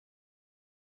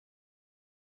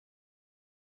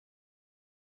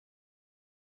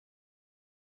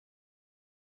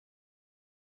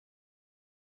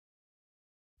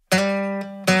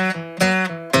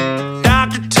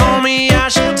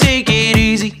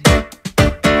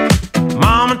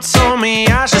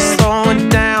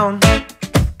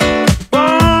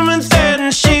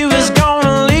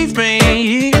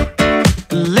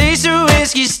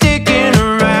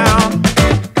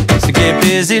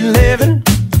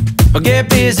or get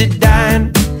busy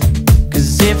dying.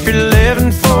 'Cause if you're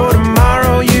living for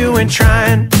tomorrow, you ain't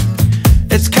trying.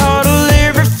 It's called a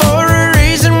liver for a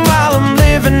reason. While I'm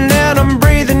living and I'm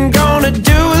breathing, gonna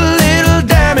do a little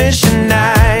damage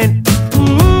tonight.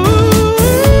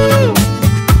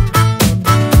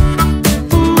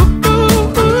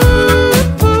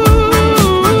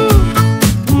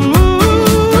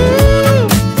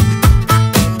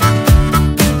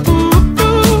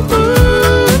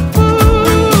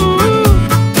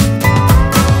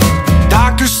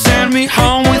 Doctor sent me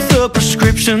home with a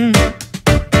prescription.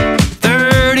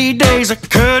 30 days I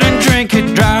couldn't drink it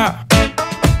dry.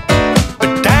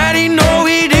 But Daddy, no,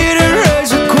 he didn't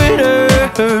raise a quitter.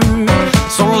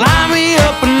 So line me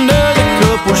up another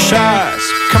couple shots.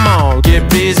 Come on, get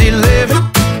busy living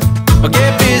or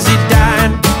get busy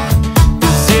dying.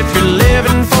 'Cause if you're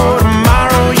living for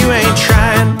tomorrow, you ain't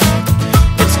trying.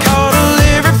 It's called a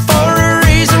liver for a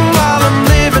reason. While I'm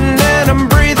living and I'm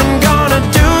breathing, gonna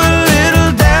do a little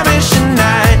damage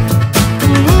tonight.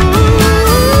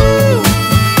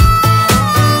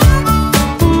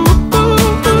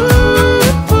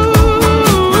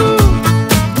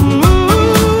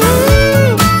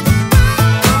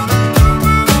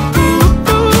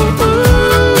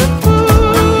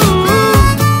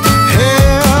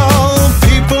 Hell,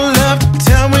 people love to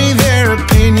tell me their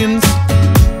opinions,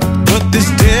 but this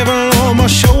devil on my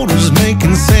shoulder's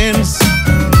making sense.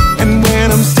 And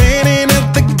when I'm standing at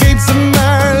the gates of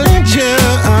my religion,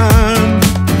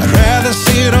 I'd rather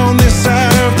sit on this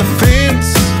side of the fence.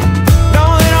 No,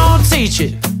 they don't teach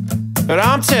it, but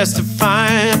I'm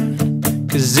testifying.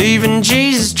 'Cause even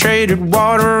Jesus traded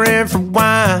water in for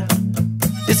wine.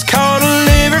 It's called